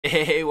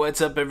Hey,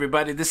 what's up,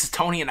 everybody? This is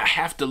Tony, and I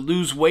have to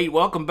lose weight.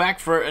 Welcome back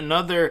for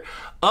another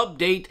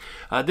update.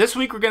 This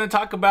week, we're going to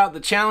talk about the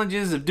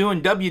challenges of doing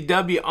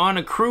WW on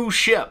a cruise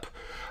ship.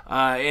 We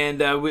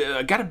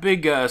got a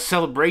big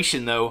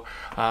celebration, though,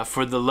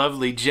 for the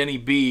lovely Jenny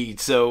B.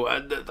 So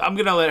I'm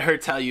going to let her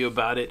tell you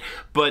about it.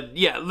 But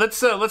yeah, let's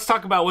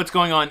talk about what's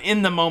going on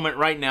in the moment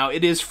right now.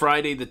 It is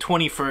Friday, the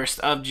 21st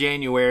of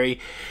January,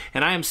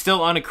 and I am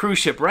still on a cruise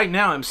ship. Right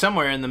now, I'm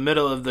somewhere in the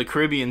middle of the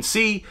Caribbean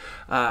Sea.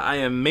 I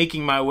am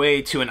making my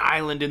way to an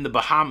island in the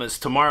Bahamas.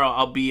 Tomorrow,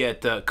 I'll be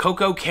at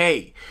Coco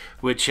Cay,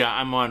 which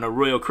I'm on a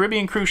Royal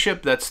Caribbean cruise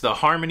ship. That's the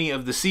Harmony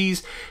of the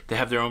Seas. They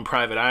have their own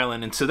private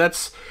island, and so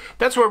that's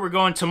where we're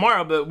going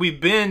tomorrow. But we've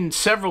been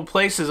several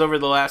places over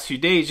the last few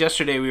days.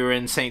 Yesterday we were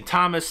in St.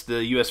 Thomas,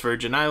 the U.S.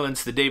 Virgin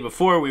Islands. The day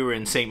before we were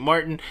in St.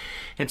 Martin.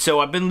 And so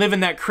I've been living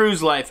that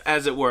cruise life,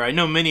 as it were. I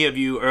know many of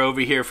you are over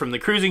here from the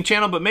cruising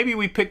channel, but maybe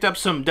we picked up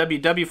some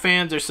WW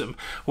fans or some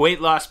weight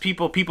loss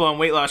people on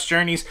weight loss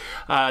journeys.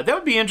 That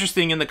would be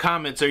interesting in the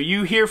comments. Are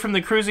you here from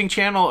the cruising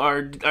channel,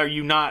 or are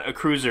you not a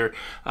cruiser?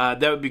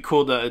 That would be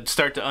cool to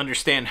start to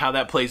understand how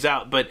that plays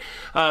out. But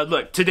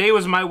look, today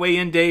was my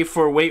weigh-in day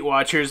for Weight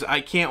Watchers.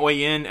 I can't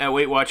weigh in at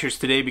Weight Watchers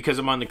today because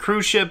I'm on the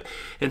cruise ship,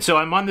 and so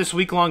I'm on this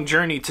week-long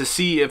journey to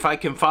see if I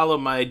can follow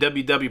my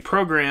WW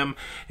program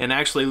and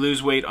actually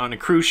lose weight on a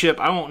cruise ship.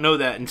 I won't know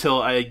that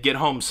until I get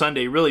home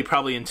Sunday, really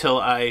probably until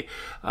I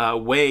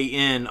weigh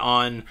in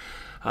on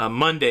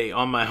Monday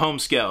on my home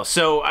scale.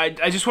 So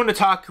I just want to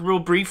talk real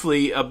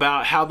briefly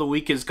about how the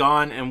week has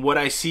gone and what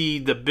I see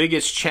the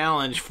biggest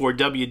challenge for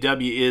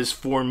WW is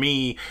for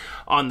me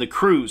on the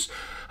cruise.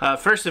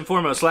 First and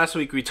foremost, last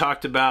week we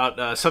talked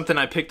about something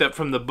I picked up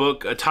from the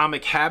book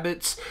Atomic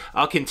Habits.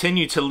 I'll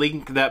continue to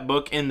link that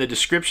book in the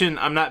description.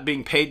 I'm not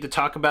being paid to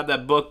talk about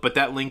that book, but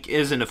that link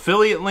is an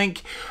affiliate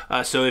link.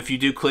 So if you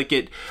do click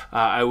it,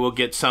 I will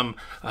get some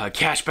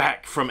cash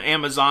back from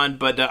Amazon,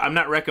 but I'm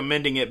not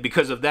recommending it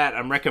because of that.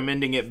 I'm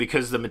recommending it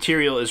because the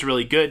material is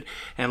really good.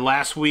 And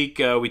last week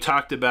we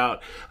talked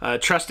about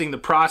trusting the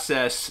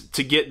process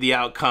to get the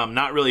outcome,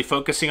 not really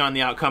focusing on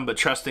the outcome, but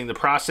trusting the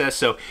process.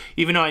 So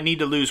even though I need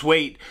to lose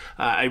weight,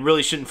 I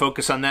really shouldn't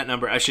focus on that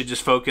number. I should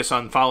just focus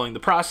on following the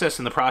process,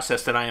 and the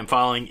process that I am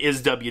following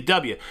is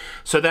WW.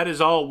 So that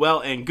is all well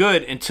and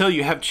good until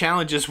you have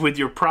challenges with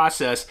your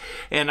process.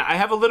 And I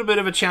have a little bit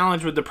of a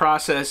challenge with the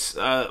process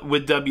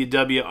with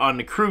WW on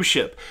the cruise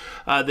ship.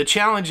 The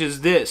challenge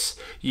is this: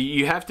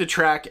 you have to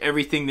track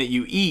everything that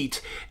you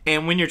eat,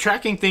 and when you're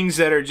tracking things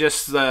that are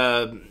just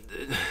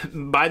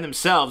by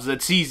themselves,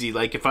 that's easy.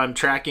 Like if I'm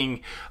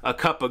tracking a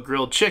cup of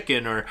grilled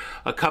chicken or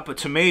a cup of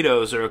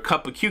tomatoes or a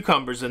cup of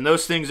cucumbers, and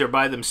those things are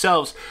by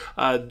themselves,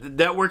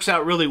 that works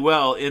out really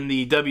well in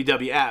the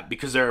WW app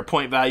because there are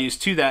point values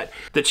to that.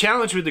 The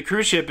challenge with the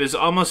cruise ship is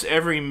almost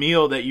every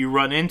meal that you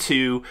run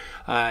into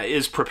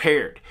is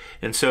prepared.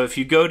 And so if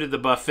you go to the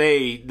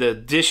buffet, the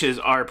dishes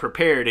are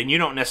prepared and you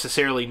don't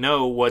necessarily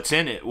know what's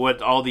in it,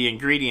 what all the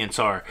ingredients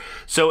are.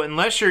 So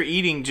unless you're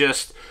eating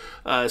just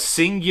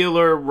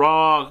singular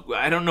raw,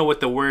 I don't know what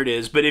the word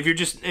is, but if you're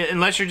just,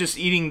 unless you're just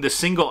eating the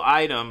single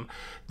item,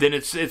 then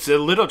it's a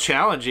little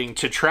challenging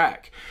to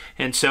track.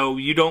 And so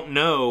you don't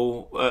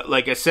know,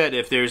 like I said,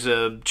 if there's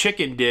a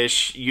chicken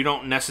dish, you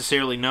don't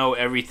necessarily know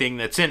everything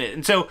that's in it.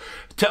 And so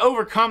to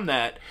overcome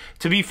that,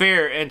 to be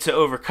fair and to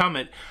overcome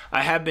it,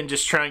 I have been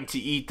just trying to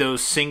eat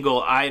those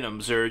single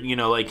items, or, you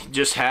know, like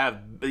just have,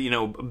 you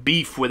know,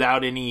 beef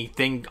without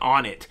anything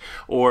on it,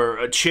 or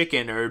a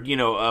chicken, or, you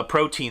know, a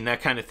protein,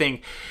 that kind of thing.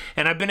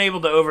 And I've been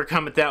able to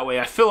overcome it that way.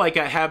 I feel like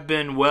I have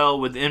been well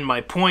within my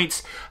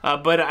points,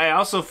 but I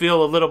also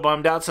feel a little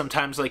bummed out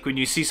sometimes, like when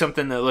you see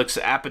something that looks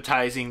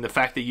appetizing, the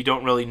fact that you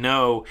don't really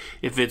know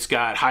if it's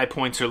got high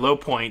points or low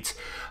points.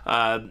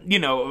 You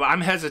know,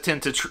 I'm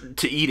hesitant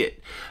to eat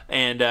it,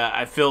 and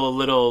I feel a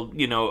little,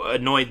 you know,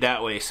 annoyed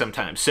that way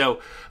sometimes. So,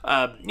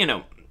 you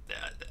know,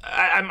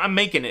 I'm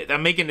making it.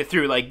 I'm making it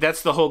through. Like,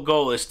 that's the whole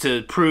goal, is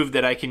to prove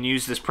that I can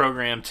use this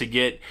program to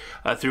get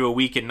through a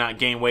week and not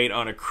gain weight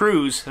on a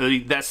cruise.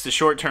 That's the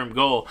short-term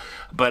goal.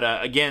 But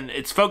again,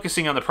 it's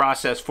focusing on the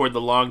process for the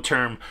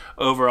long-term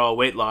overall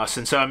weight loss.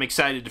 And so I'm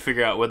excited to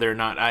figure out whether or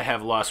not I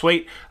have lost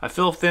weight. I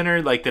feel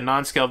thinner, like the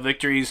non-scale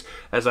victories,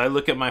 as I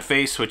look at my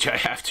face, which I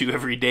have to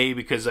every day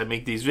because I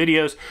make these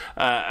videos.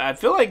 I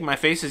feel like my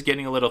face is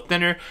getting a little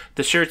thinner.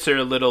 The shirts are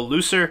a little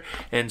looser,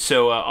 and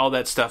so all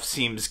that stuff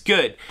seems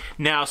good.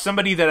 Now,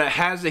 somebody that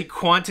has a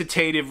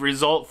quantitative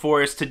result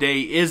for us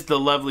today is the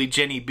lovely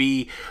Jenny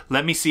B.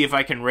 Let me see if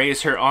I can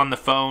raise her on the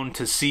phone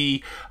to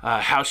see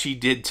how she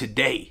did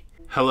today.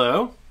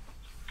 Hello?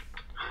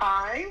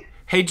 Hi.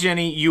 Hey,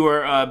 Jenny,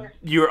 you're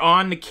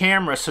on the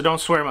camera, so don't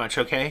swear much,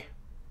 okay?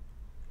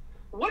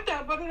 What?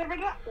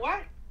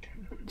 What?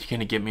 You're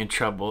gonna get me in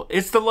trouble.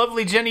 It's the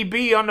lovely Jenny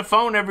B on the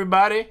phone,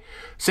 everybody.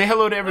 Say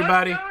hello to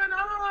everybody. What's going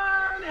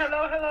on?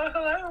 Hello, hello,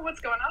 hello. What's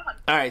going on?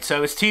 All right, so I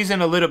was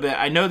teasing a little bit.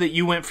 I know that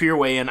you went for your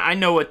weigh-in. I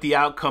know what the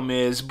outcome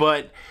is,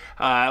 but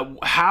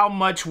how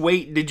much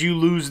weight did you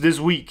lose this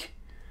week?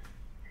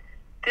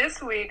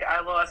 This week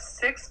I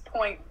lost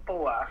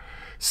 6.4.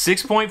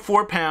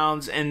 6.4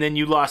 pounds, and then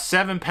you lost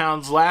 7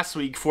 pounds last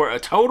week for a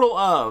total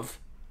of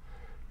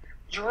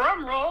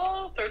Drum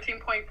roll,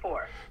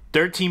 13.4.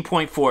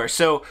 13.4.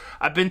 So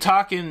I've been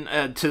talking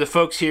to the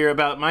folks here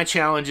about my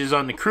challenges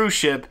on the cruise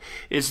ship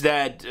is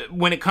that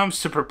when it comes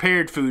to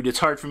prepared food, it's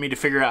hard for me to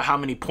figure out how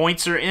many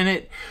points are in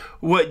it.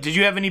 What did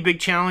you have any big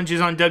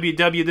challenges on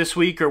WW this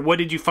week, or what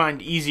did you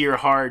find easy or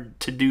hard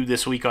to do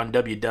this week on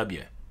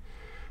WW?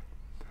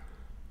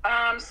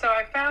 So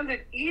I found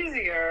it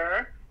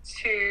easier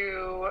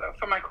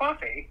for my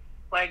coffee.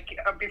 Like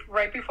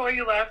right before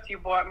you left, you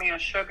bought me a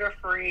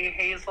sugar-free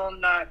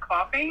hazelnut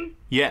coffee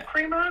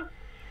creamer.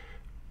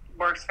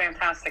 Works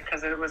fantastic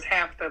because it was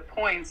half the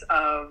points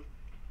of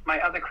my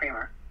other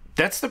creamer.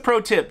 That's the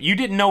pro tip. You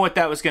didn't know what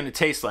that was going to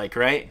taste like,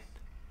 right?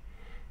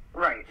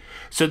 Right.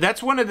 So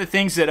that's one of the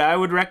things that I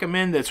would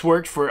recommend that's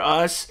worked for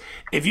us.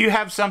 If you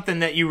have something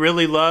that you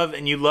really love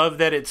and you love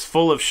that it's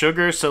full of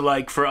sugar, so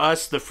like for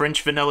us, the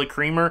French vanilla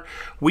creamer,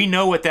 we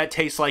know what that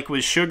tastes like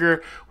with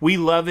sugar. We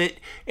love it.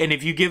 And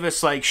if you give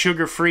us like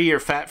sugar-free or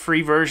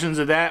fat-free versions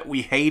of that,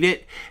 we hate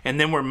it and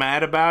then we're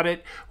mad about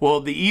it.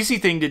 Well, the easy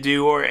thing to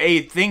do, or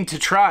a thing to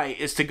try,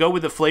 is to go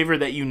with a flavor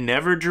that you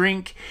never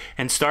drink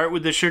and start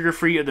with the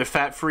sugar-free or the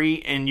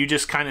fat-free, and you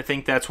just kind of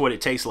think that's what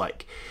it tastes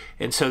like.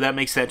 And so that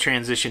makes that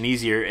transition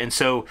easier. And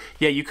so,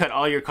 yeah, you cut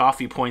all your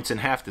coffee points in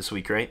half this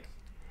week, right?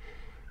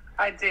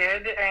 I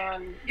did.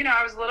 And,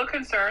 I was a little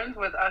concerned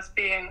with us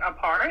being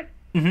apart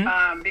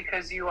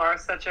because you are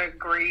such a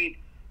great,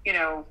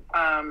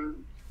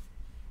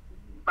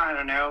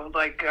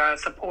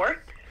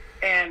 support.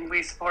 And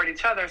we support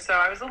each other. So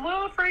I was a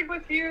little afraid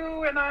with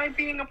you and I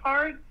being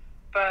apart,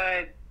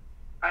 but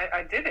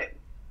I did it.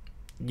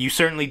 You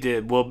certainly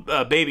did. Well,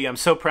 baby, I'm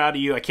so proud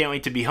of you. I can't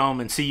wait to be home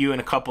and see you in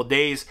a couple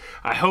days.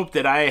 I hope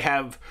that I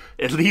have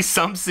at least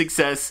some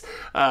success.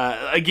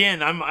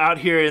 Again, I'm out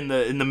here in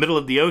the middle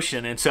of the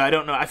ocean, and so I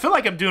don't know. I feel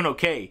like I'm doing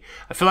okay.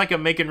 I feel like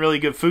I'm making really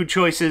good food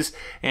choices,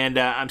 and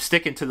I'm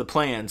sticking to the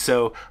plan.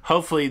 So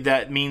hopefully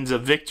that means a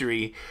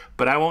victory,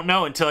 but I won't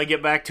know until I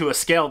get back to a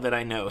scale that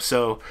I know.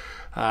 So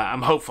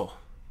I'm hopeful.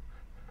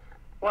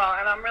 Well,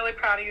 and I'm really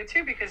proud of you,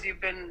 too, because you've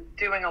been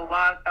doing a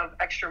lot of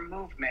extra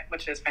movement,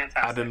 which is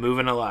fantastic. I've been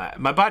moving a lot.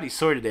 My body's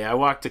sore today. I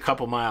walked a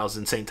couple miles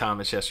in St.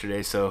 Thomas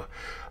yesterday, so,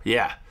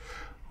 yeah.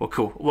 Well,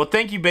 cool. Well,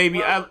 thank you, baby.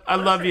 Well, I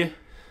love you.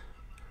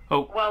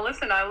 Oh. Well,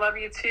 listen, I love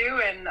you, too,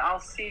 and I'll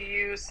see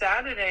you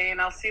Saturday, and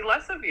I'll see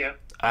less of you.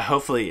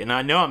 Hopefully. And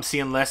I know I'm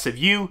seeing less of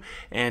you,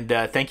 and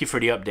thank you for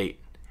the update.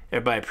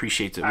 Everybody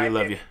appreciates it. We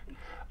love you.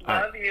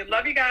 Love you.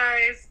 Love you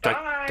guys. Bye.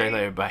 Talk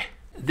later. Bye.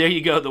 There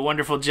you go, the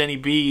wonderful Jenny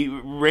B.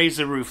 Raise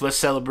the roof. Let's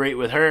celebrate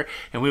with her,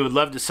 and we would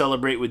love to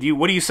celebrate with you.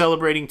 What are you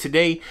celebrating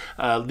today?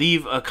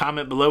 Leave a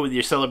comment below with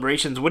your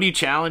celebrations. What are you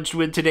challenged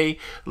with today?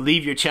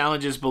 Leave your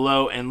challenges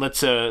below, and let's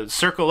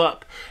circle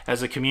up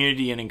as a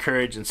community and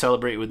encourage and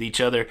celebrate with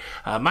each other.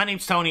 My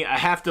name's Tony. I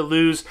have to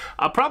lose.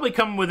 I'll probably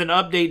come with an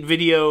update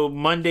video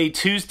Monday,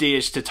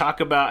 Tuesday-ish to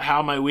talk about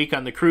how my week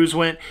on the cruise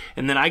went,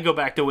 and then I go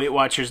back to Weight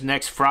Watchers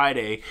next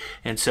Friday,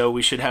 and so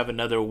we should have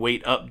another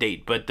weight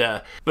update.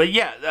 But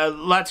yeah,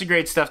 lots of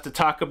great stuff to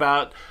talk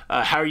about.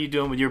 How are you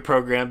doing with your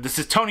program? This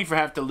is Tony for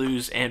Have to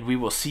Lose, and we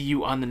will see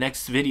you on the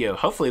next video.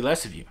 Hopefully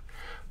less of you.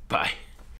 Bye.